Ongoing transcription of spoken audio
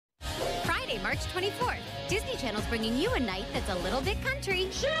Friday, March 24th, Disney Channel's bringing you a night that's a little bit country,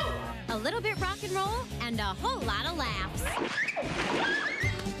 a little bit rock and roll, and a whole lot of laughs.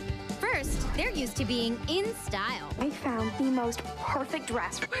 First, they're used to being in style. We found the most perfect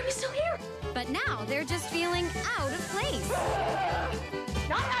dress. Why are we still here? But now they're just feeling out of place.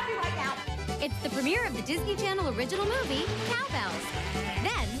 Not happy right now. It's the premiere of the Disney Channel original movie, Cowbells.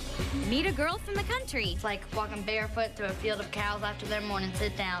 Then, meet a girl from the country. It's like walking barefoot through a field of cows after their morning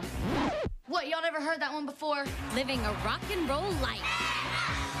sit down. What, y'all never heard that one before? Living a rock and roll life.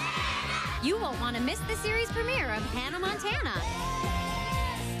 You won't want to miss the series premiere of Hannah Montana.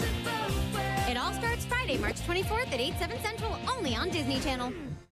 It all starts Friday, March 24th at 8/7 Central, only on Disney Channel.